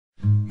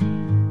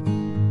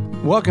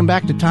Welcome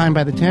back to Time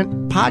by the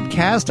Tent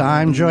podcast.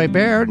 I'm Joey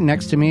Baird.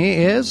 Next to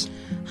me is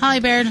Holly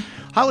Baird.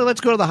 Holly,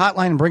 let's go to the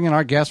hotline and bring in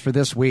our guest for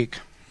this week.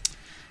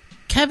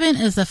 Kevin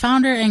is the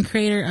founder and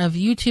creator of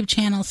YouTube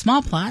channel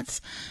Small Plots.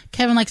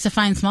 Kevin likes to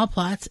find small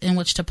plots in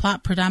which to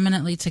plot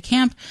predominantly to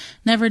camp,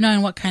 never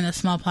knowing what kind of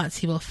small plots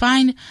he will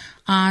find.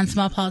 On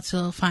Small Plots,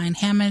 you'll find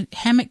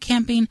hammock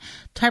camping,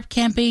 tarp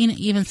camping,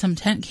 even some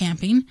tent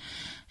camping.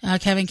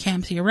 Kevin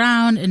camps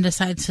year-round and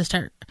decides to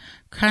start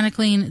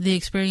chronicling the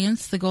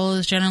experience. The goal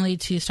is generally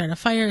to start a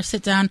fire,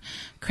 sit down,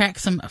 crack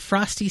some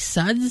frosty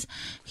suds.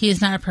 He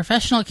is not a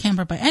professional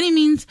camper by any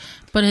means,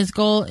 but his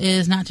goal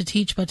is not to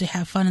teach, but to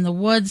have fun in the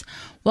woods.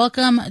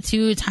 Welcome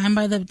to Time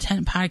by the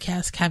Tent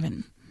podcast,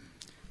 Kevin.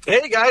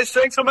 Hey, guys.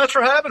 Thanks so much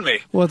for having me.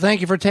 Well,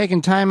 thank you for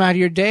taking time out of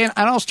your day. And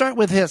I'll start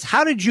with this.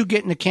 How did you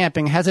get into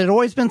camping? Has it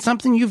always been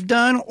something you've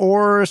done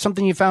or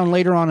something you found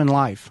later on in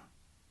life?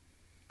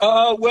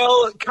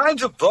 Well,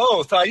 kind of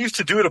both. I used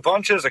to do it a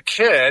bunch as a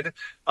kid.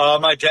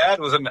 My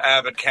dad was an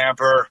avid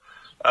camper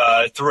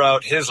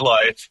throughout his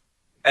life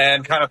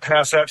and kind of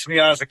passed that to me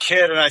as a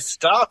kid. And I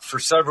stopped for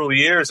several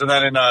years. And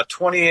then in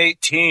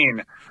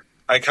 2018,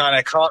 I kind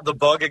of caught the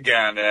bug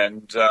again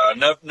and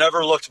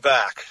never looked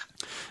back.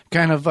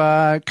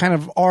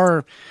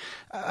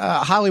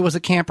 Holly was a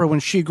camper when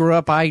she grew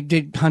up. I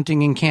did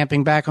hunting and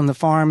camping back on the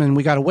farm, and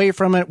we got away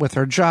from it with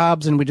our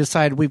jobs, and we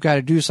decided we've got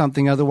to do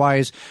something,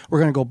 otherwise we're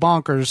going to go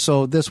bonkers.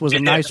 So this was a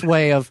nice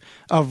way of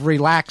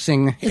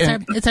relaxing.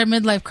 It's our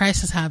midlife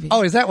crisis hobby.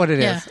 Oh, is that what it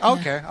is? Yeah.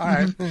 Okay, all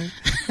right.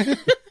 Mm-hmm.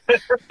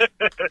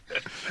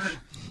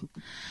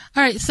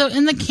 All right, so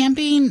in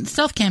the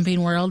stealth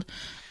camping world,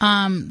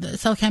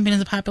 stealth camping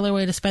is a popular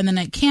way to spend the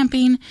night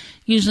camping,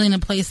 usually in a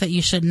place that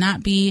you should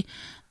not be.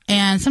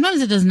 And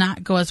sometimes it does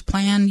not go as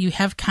planned. You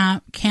have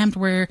camped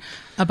where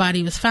a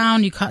body was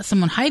found. You caught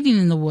someone hiding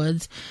in the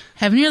woods,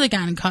 have nearly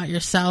gotten caught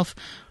yourself.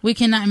 We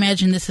cannot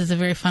imagine this is a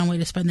very fun way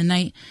to spend the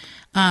night.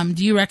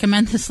 Do you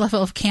recommend this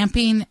level of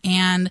camping?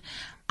 And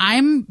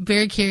I'm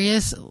very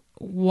curious,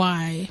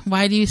 why?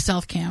 Why do you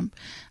stealth camp?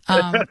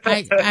 I'm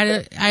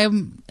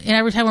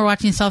every time we're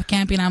watching stealth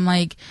camping, I'm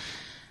like,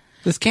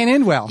 this can't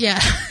end well. Yeah.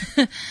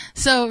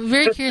 So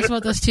very curious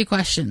about those two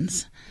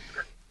questions.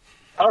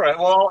 All right,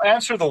 well, I'll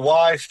answer the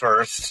why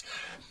first,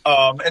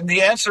 and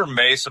the answer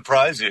may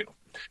surprise you.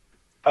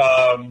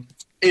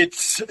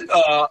 It's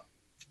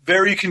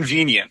very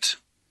convenient.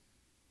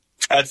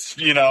 That's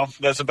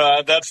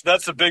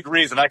a big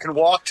reason. I can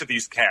walk to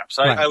these camps.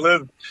 Right. I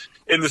live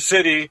in the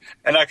city,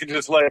 and I can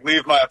just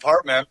leave my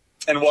apartment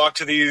and walk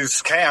to these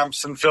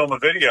camps and film a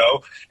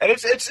video, and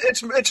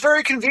it's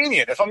very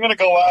convenient. If I'm going to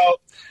go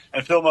out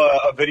and film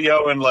a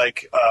video in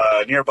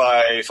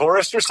nearby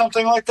forest or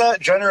something like that,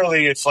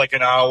 generally it's like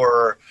an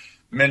hour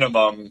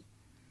minimum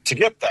to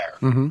get there.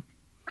 Mm-hmm.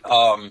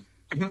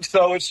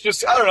 So it's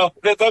just, I don't know.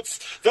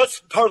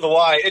 That's part of the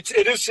why. It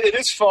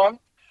is fun.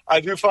 I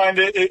do find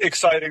it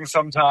exciting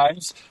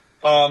sometimes,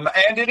 and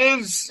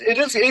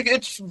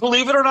it's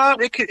believe it or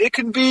not, it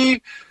can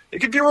be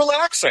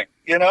relaxing.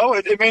 You know,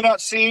 it may not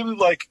seem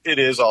like it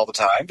is all the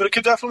time, but it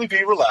could definitely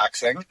be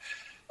relaxing.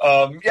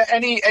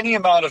 Any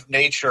amount of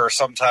nature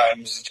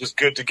sometimes is just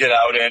good to get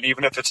out in,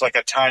 even if it's like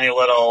a tiny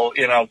little,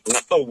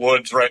 the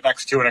woods right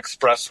next to an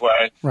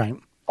expressway. Right.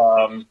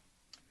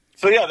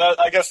 So yeah,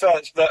 I guess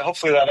that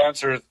hopefully that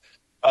answers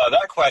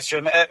that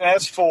question. And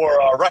as for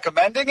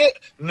recommending it,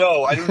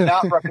 no, I do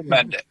not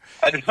recommend it.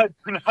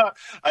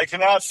 I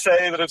cannot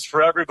say that it's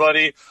for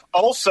everybody.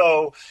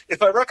 Also,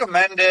 if I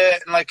recommend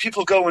it and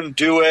people go and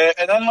do it,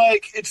 and then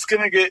it's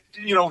going to get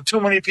too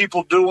many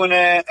people doing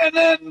it, and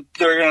then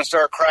they're going to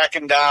start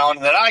cracking down,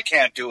 and then I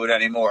can't do it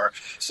anymore.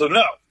 So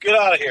no, get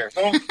out of here.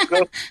 Don't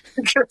go.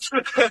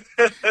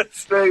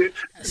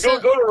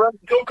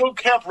 Go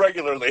camp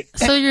regularly.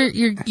 So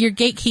you're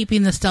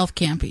gatekeeping the stealth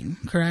camping,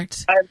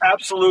 correct? I'm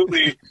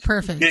absolutely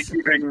perfect.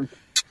 Gatekeeping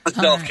the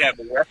stealth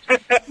camping.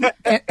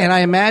 And I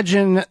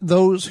imagine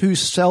those who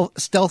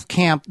stealth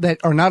camp that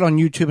are not on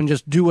YouTube and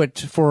just do it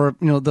for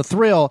the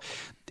thrill,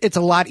 it's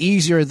a lot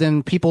easier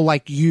than people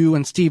like you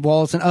and Steve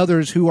Wallace and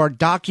others who are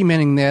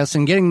documenting this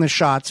and getting the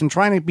shots and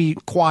trying to be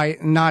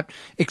quiet and not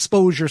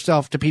expose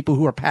yourself to people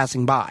who are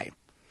passing by.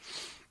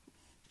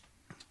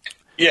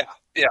 Yeah,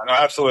 no,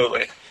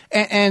 absolutely.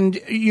 And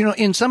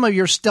in some of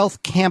your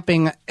stealth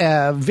camping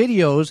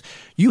videos,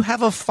 you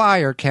have a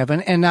fire,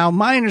 Kevin. And now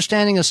my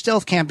understanding of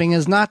stealth camping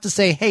is not to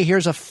say, hey,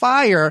 here's a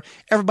fire,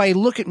 everybody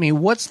look at me.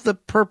 What's the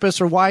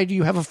purpose, or why do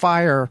you have a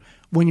fire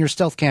when you're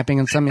stealth camping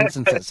in some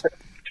instances?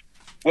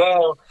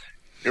 Well,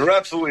 you're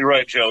absolutely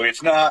right, Joey.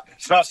 It's not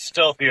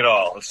stealthy at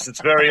all. It's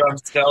very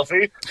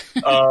unstealthy.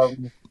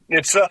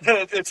 It's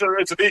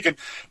a beacon,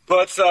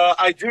 but why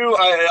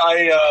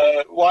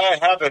I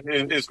have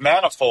it is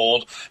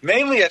manifold.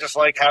 Mainly, I just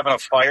like having a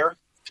fire.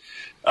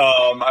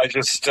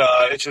 It's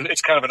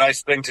kind of a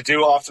nice thing to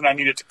do. Often I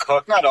need it to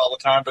cook, not all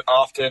the time, but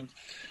often.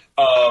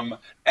 And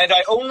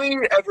I only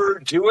ever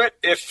do it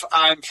if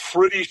I'm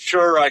pretty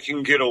sure I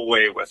can get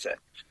away with it.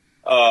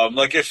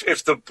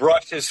 If the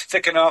brush is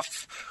thick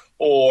enough,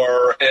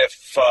 or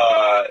if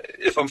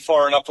I'm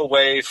far enough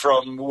away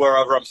from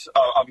wherever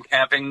I'm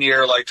camping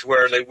near, like to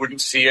where they wouldn't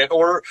see it,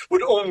 or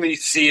would only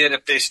see it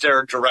if they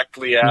stared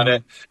directly at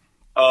it.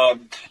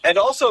 And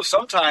also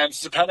sometimes,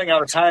 depending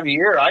on the time of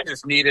year, I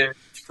just need it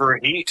for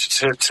heat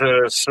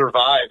to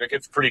survive. It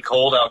gets pretty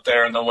cold out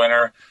there in the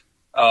winter.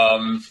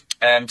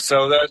 And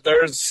so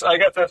I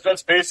guess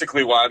that's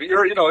basically why. But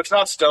it's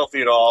not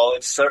stealthy at all.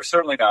 It's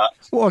certainly not.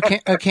 Well,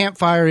 a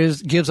campfire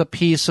gives a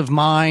peace of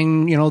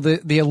mind.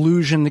 The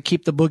illusion to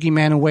keep the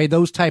boogeyman away.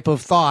 Those type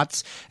of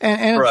thoughts,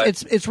 and right.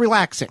 it's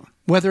relaxing,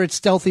 whether it's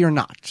stealthy or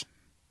not.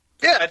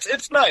 Yeah,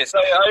 it's nice.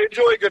 I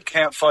enjoy a good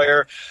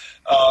campfire.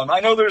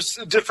 I know there's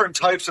different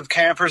types of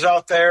campers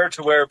out there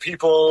to where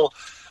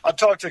I've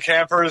talked to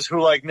campers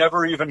who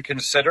never even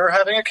consider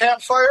having a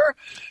campfire.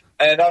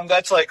 And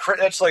that's like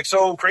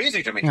so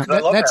crazy to me. Yeah,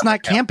 that's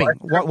not camping.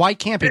 Why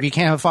camp if you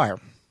can't have a fire?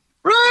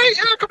 Right?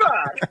 Yeah, come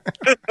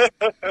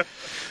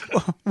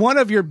on. One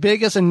of your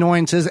biggest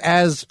annoyances,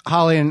 as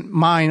Holly and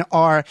mine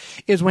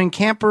is when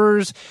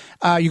campers,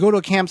 you go to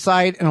a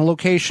campsite in a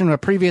location of a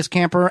previous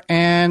camper,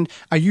 and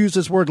I use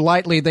this word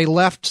lightly, they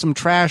left some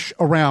trash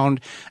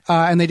around,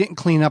 and they didn't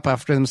clean up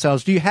after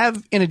themselves. Do you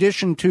have, in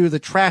addition to the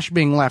trash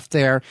being left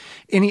there,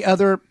 any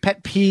other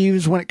pet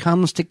peeves when it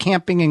comes to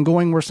camping and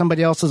going where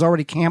somebody else has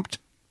already camped?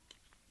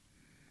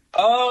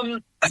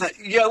 The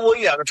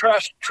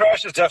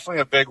trash is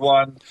definitely a big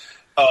one.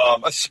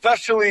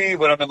 Especially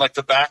when I'm in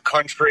the back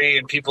country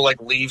and people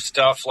leave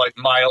stuff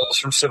miles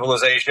from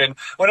civilization.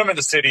 When I'm in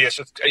the city, it's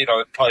just, it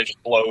probably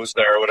just blows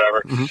there or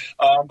whatever.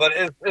 Mm-hmm. But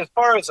as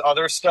far as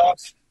other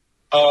stuff,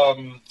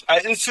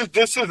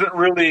 this isn't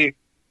really,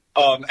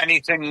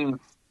 anything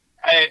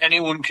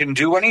anyone can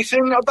do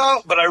anything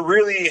about, but I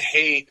really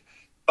hate,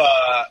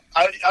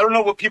 I don't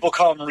know what people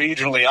call them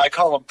regionally. I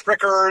call them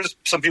prickers.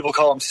 Some people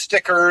call them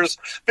stickers.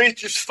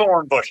 Basically, just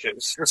thorn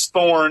bushes. Just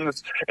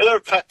thorns. They're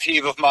a pet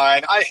peeve of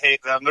mine. I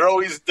hate them. They're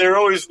always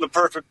the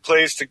perfect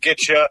place to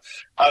get you.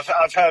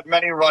 I've had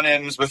many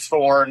run-ins with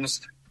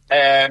thorns,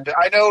 and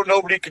I know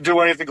nobody can do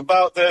anything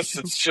about this.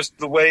 It's just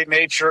the way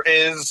nature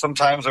is.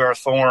 Sometimes there are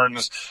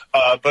thorns,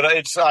 but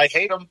I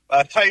hate them.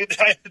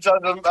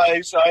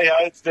 So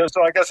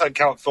I guess I'd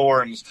count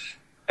thorns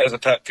as a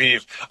pet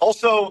peeve.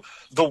 Also,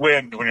 the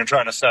wind when you're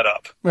trying to set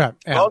up. Yeah.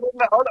 Other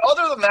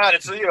than that,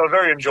 it's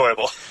very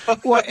enjoyable.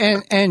 Well,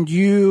 and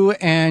you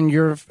and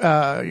you've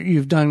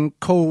done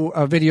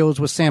videos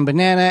with Sam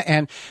Banana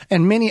and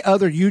many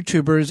other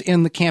YouTubers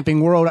in the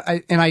camping world.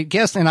 I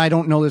guess I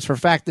don't know this for a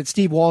fact, that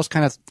Steve Walls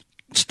kind of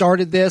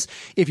started this.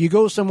 If you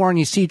go somewhere and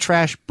you see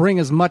trash, bring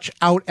as much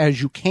out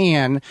as you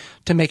can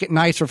to make it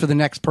nicer for the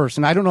next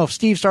person. I don't know if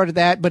Steve started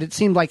that, but it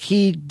seemed like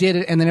he did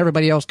it, and then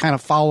everybody else kind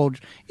of followed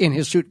in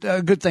his suit.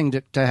 A good thing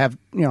to have,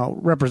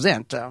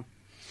 represent.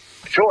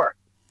 Sure.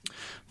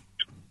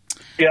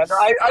 Yeah, no,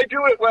 I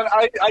do it when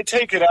I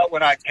take it out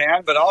when I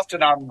can, but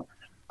often I'm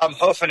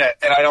hoofing it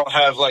and I don't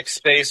have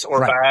space or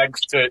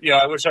bags to.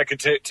 I wish I could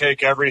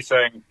take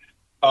everything.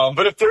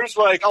 But if there's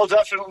I'll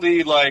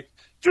definitely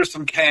there's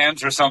some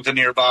cans or something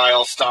nearby,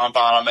 I'll stomp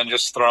on them and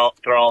just throw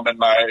them in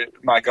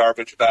my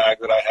garbage bag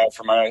that I have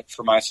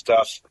for my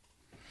stuff.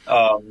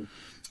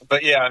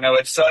 But yeah, no,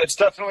 it's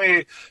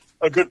definitely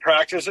a good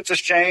practice. It's a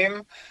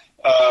shame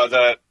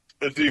that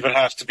it even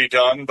has to be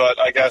done, but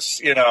I guess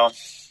it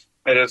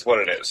is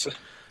what it is.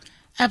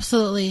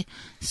 Absolutely.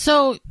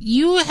 So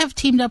you have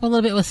teamed up a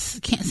little bit with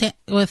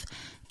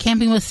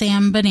Camping with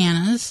Sam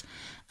Bananas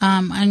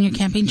on your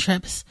camping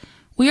trips.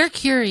 We are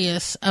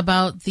curious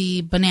about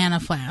the banana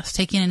flask,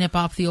 taking a nip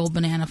off the old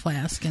banana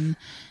flask, and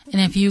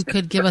if you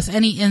could give us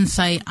any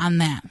insight on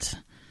that.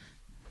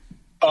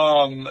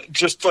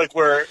 Just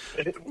where...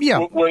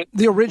 Yeah,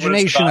 the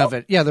origination of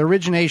it. Yeah, the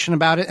origination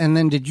about it, and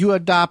then did you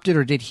adopt it,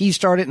 or did he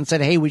start it and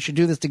said, hey, we should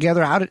do this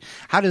together?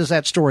 How does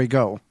that story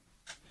go?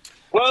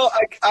 Well,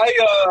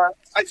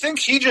 I think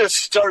he just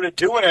started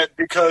doing it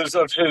because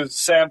of his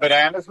Sam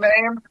Banana's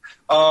name.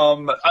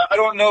 I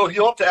don't know.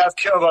 You'll have to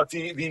ask him about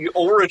the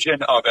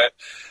origin of it.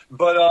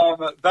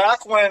 But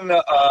back when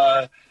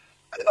I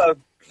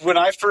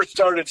first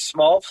started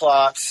Small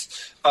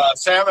Plots,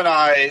 Sam and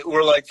I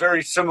were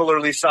very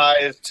similarly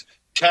sized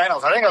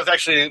channels. I think I was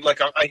actually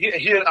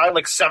I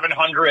had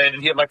 700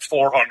 and he had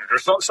 400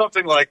 or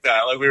something like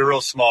that. We were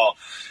real small,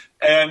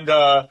 and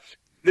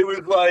it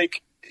was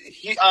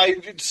I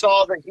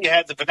saw that he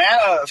had the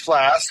banana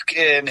flask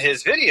in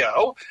his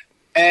video,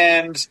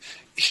 and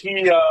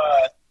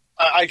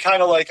I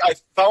kind of I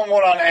found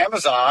one on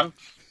Amazon,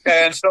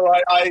 and so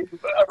I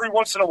every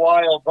once in a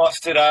while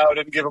bust it out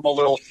and give him a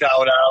little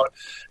shout out.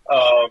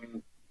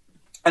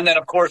 And then,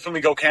 of course, when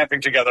we go camping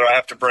together, I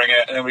have to bring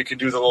it, and we can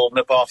do the little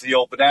nip off the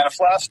old banana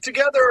flask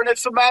together, and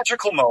it's a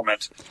magical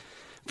moment.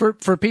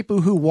 For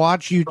people who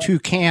watch you two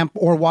camp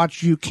or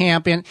watch you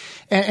camp in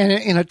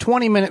a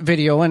 20-minute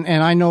video, and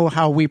I know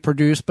how we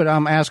produce, but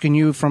I'm asking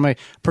you from a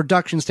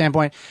production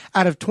standpoint,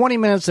 out of 20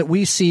 minutes that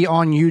we see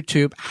on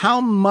YouTube, how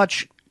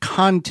much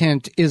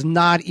content is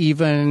not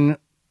even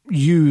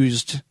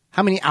used?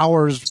 How many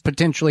hours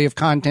potentially of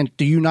content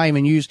do you not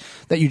even use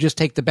that you just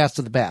take the best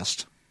of the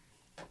best?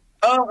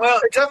 Well,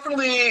 it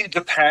definitely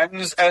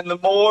depends. And the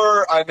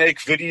more I make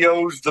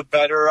videos, the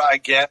better I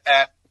get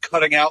at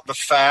cutting out the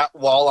fat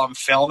while I'm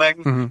filming.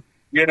 Mm-hmm.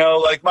 You know,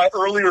 like my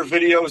earlier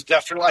videos,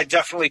 I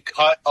definitely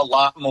cut a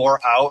lot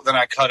more out than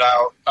I cut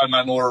out on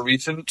my more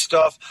recent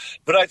stuff.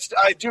 But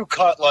I do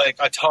cut like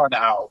a ton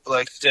out.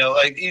 Like still,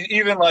 like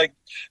even like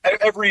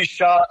every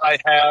shot I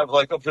have,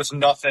 like of just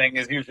nothing,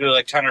 is usually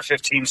like 10 or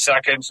 15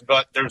 seconds.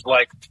 But there's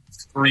like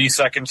 3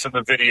 seconds in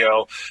the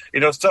video, you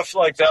know, stuff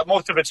like that.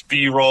 Most of it's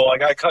B-roll.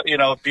 Like I cut, you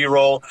know,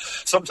 B-roll.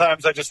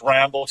 Sometimes I just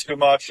ramble too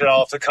much, and I'll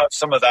have to cut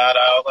some of that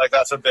out. Like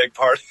that's a big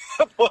part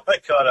of what I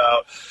cut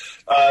out.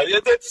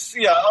 It's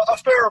a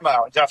fair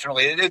amount,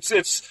 definitely.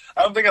 It's.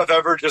 I don't think I've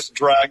ever just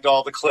dragged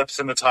all the clips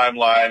in the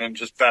timeline and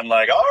just been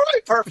like, all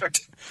right,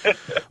 perfect.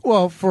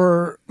 Well,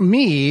 for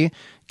me,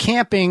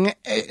 camping,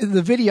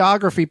 the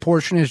videography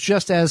portion is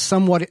just as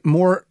somewhat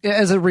more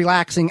as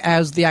relaxing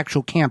as the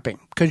actual camping,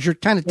 because you're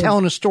kind of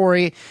telling a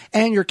story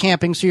and you're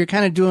camping, so you're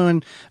kind of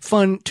doing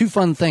two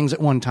fun things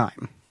at one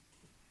time.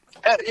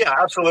 Yeah,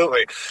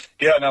 absolutely.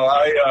 Yeah, no,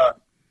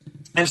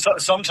 and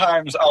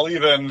sometimes I'll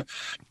even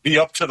be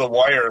up to the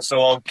wire. So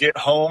I'll get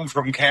home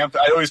from camp.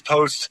 I always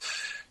post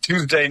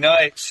Tuesday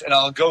nights, and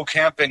I'll go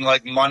camping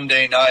like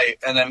Monday night,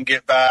 and then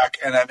get back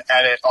and then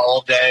edit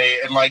all day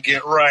and like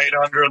get right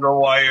under the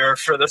wire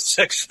for the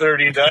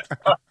 6:30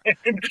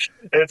 deadline.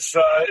 It's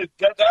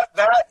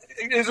that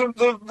isn't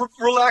the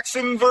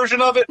relaxing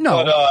version of it.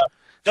 No. But,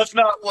 that's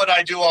not what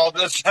I do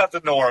that's not the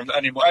norm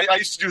anymore. I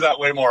used to do that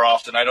way more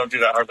often. I don't do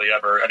that hardly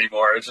ever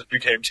anymore. It just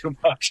became too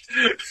much.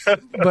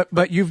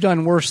 but you've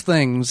done worse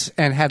things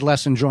and had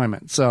less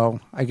enjoyment. So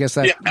I guess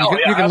that you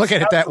can look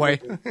at it that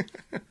way.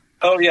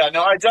 Oh yeah,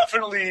 no, I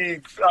definitely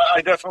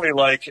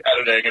like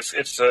editing.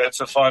 It's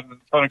a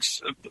fun.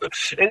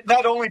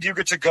 Not only do you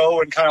get to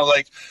go and kind of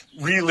like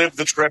relive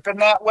the trip in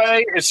that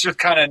way, it's just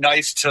kind of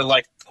nice to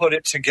like put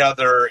it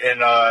together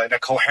in a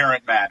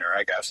coherent manner,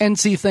 I guess. And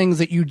see things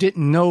that you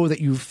didn't know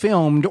that you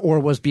filmed or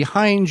was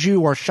behind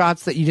you, or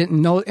shots that you didn't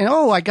know. And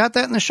I got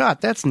that in the shot.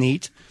 That's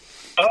neat.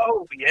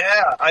 Oh,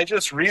 yeah. I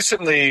just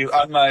recently,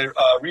 on my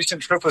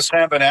recent trip with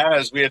Sam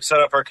Bananas, we had set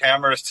up our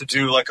cameras to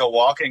do like a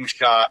walking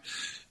shot,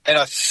 and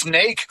a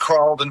snake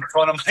crawled in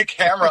front of my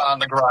camera on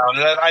the ground.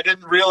 And I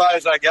didn't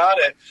realize I got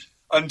it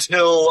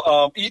until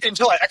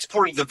I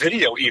exported the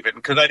video, even,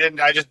 because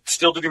I just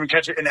still didn't even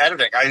catch it in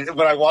editing.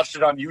 When I watched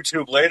it on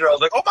YouTube later, I was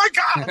like, oh my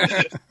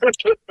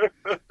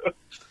God.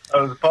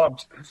 I was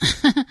pumped.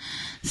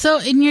 So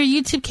in your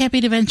YouTube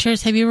camping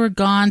adventures, have you ever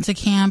gone to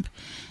camp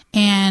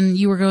and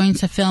you were going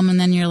to film, and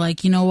then you're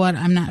like, you know what,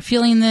 I'm not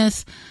feeling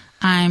this,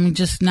 I'm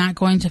just not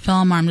going to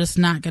film, or I'm just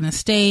not going to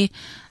stay?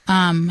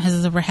 Has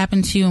this ever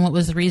happened to you, and what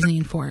was the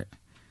reasoning for it?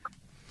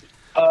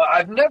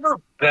 I've never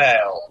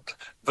bailed,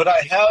 but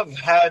I have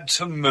had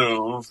to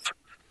move.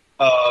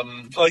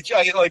 Like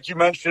you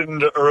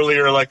mentioned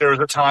earlier, like there was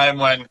a time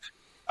when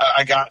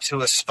I got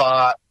to a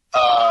spot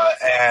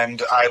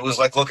and I was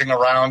like looking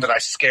around and I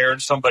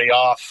scared somebody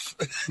off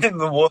in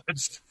the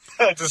woods.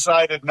 I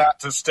decided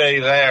not to stay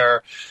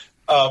there,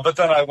 but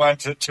then I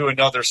went to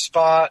another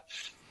spot.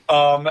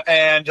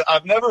 And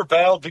I've never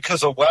bailed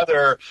because of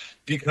weather,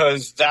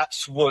 because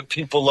that's what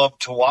people love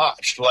to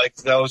watch. Like,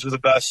 those are the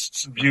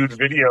best viewed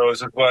videos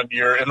is when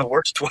you're in the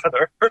worst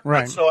weather.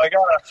 Right. So I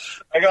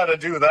gotta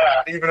do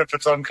that, even if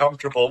it's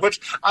uncomfortable, which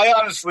I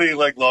honestly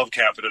love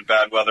camping in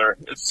bad weather.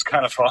 It's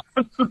kind of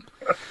fun.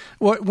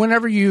 Well,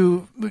 whenever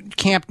you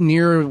camped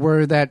near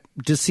where that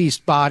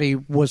deceased body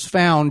was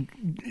found,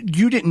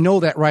 you didn't know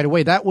that right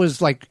away. That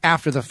was like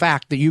after the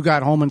fact that you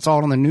got home and saw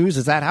it on the news.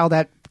 Is that how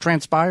that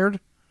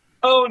transpired?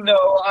 Oh,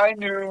 no, I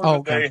knew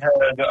they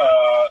had,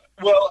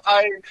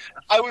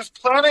 I was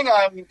planning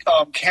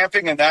on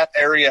camping in that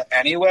area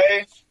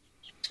anyway,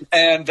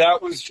 and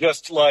that was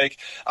just I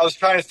was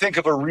trying to think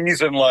of a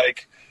reason,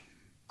 what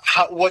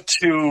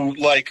to,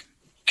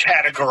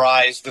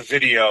 categorize the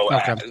video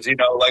as,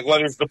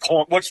 what is the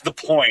point, what's the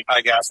point,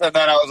 I guess, and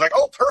then I was like,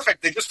 oh,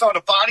 perfect, they just found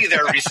a body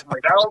there recently,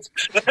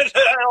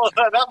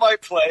 that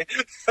might play.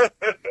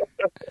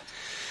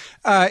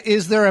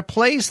 Is there a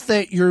place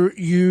that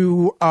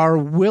you are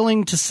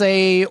willing to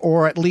say,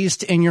 or at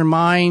least in your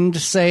mind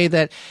say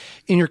that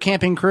in your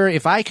camping career,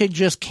 if I could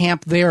just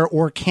camp there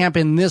or camp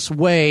in this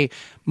way,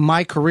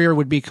 my career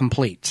would be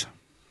complete?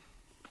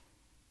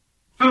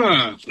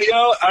 I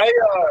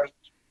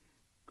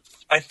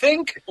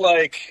think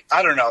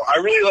I don't know. I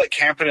really like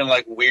camping in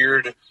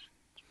weird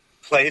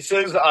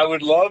places. I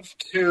would love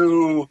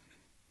to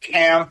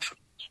camp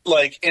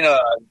in a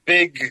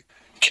big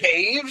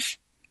cave.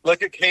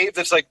 Like a cave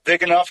that's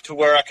big enough to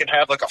where I could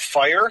have a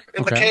fire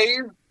in the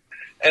cave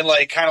and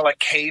kind of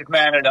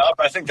caveman it up.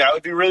 I think that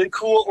would be really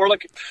cool.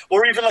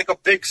 Or even a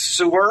big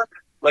sewer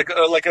like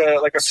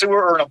a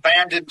sewer or an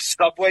abandoned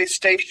subway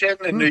station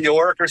in New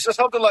York, or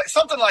something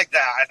like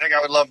that. I think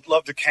I would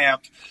love to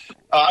camp.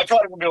 I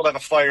probably wouldn't be able to have a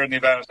fire in the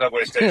abandoned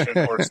subway station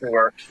or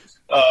sewer,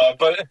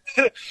 but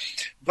I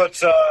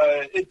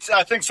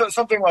think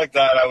something like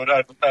that.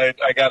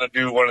 I got to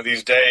do one of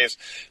these days.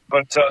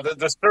 But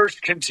the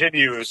search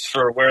continues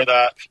for where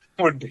that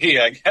would be,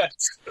 I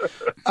guess.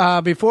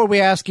 Before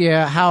we ask you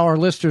how our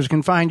listeners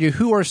can find you,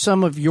 who are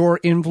some of your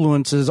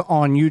influences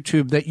on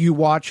YouTube that you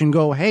watch and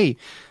go, hey,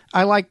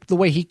 I like the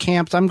way he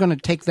camps, I'm going to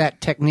take that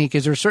technique?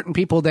 Is there certain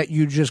people that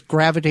you just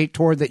gravitate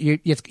toward that you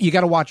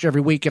got to watch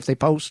every week if they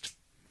post?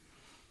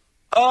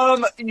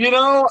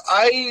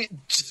 I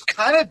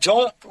kind of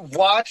don't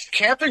watch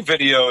camping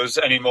videos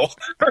anymore.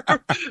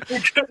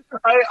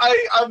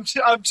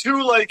 I'm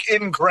too like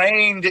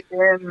ingrained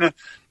in,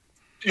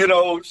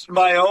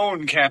 my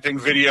own camping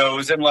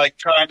videos and like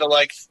trying to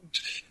like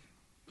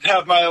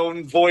have my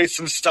own voice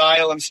and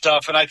style and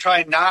stuff. And I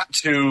try not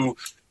to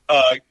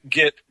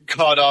get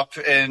caught up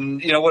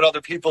in, what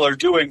other people are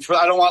doing.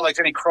 I don't want like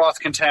any cross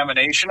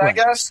contamination, right. I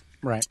guess.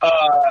 Right.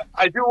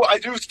 I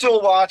do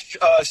still watch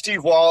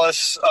Steve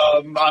Wallace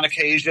on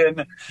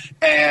occasion,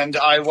 and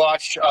I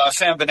watch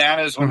Sam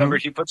Bananas whenever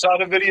he puts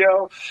out a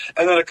video,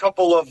 and then a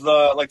couple of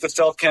the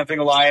Stealth Camping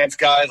Alliance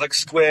guys like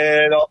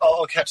Squid.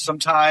 I'll catch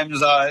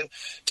sometimes.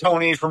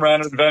 Tony from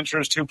Random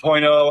Adventures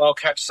 2.0. I'll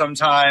catch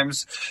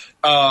sometimes.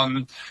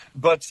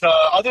 But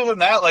other than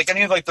that, like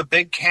any of like the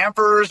big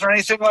campers or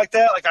anything like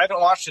that, like I haven't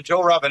watched a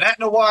Joe Robinette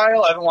in a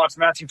while. I haven't watched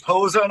Matthew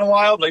Poza in a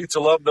while. But I used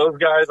to love those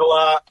guys a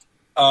lot.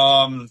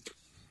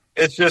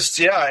 It's just,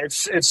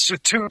 it's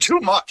just too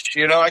much,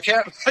 I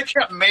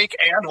can't make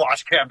and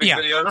watch camping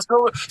videos.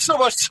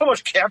 There's so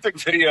much camping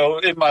video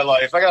in my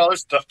life. I got other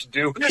stuff to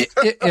do.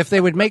 If they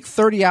would make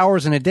 30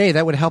 hours in a day,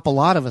 that would help a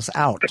lot of us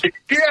out.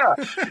 Yeah.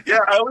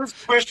 I always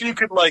wish you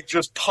could like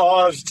just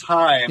pause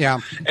time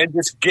and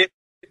just get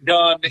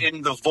done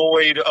in the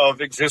void of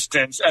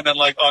existence and then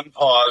like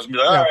unpause and be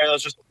like, all right,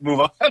 let's just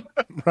move on.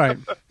 Right.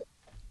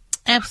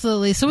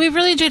 Absolutely. So we've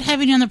really enjoyed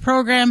having you on the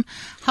program.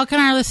 How can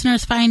our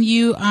listeners find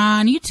you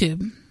on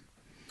YouTube?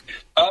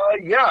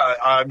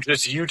 I'm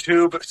just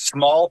YouTube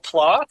Small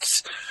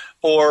Plots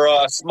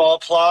or Small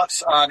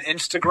Plots on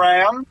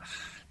Instagram.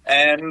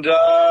 And those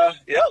are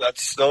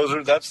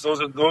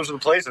the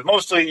places.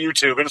 Mostly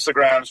YouTube.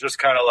 Instagram's just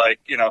kind of like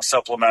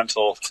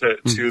supplemental to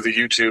the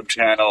YouTube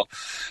channel.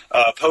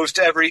 Post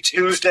every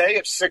Tuesday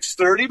at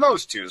 6:30.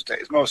 Most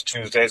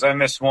Tuesdays. I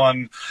miss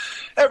one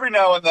every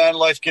now and then.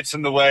 Life gets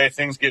in the way.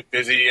 Things get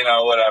busy.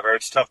 Whatever.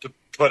 It's tough to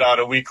put out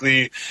a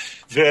weekly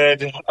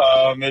vid.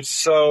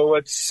 It's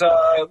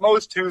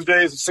most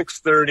Tuesdays at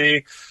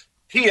 6:30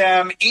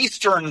 p.m.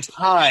 Eastern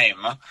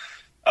Time.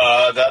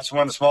 That's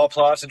when the Small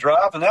Plots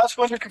drop, and that's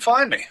when you can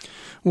find me.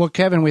 Well,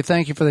 Kevin, we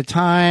thank you for the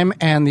time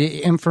and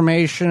the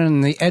information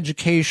and the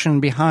education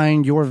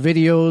behind your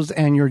videos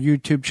and your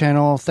YouTube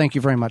channel. Thank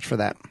you very much for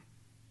that.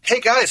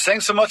 Hey, guys,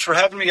 thanks so much for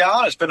having me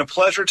on. It's been a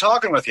pleasure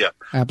talking with you.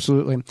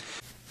 Absolutely.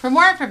 For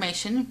more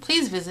information,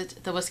 please visit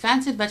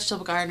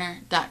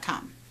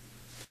thewisconsinvegetablegardener.com.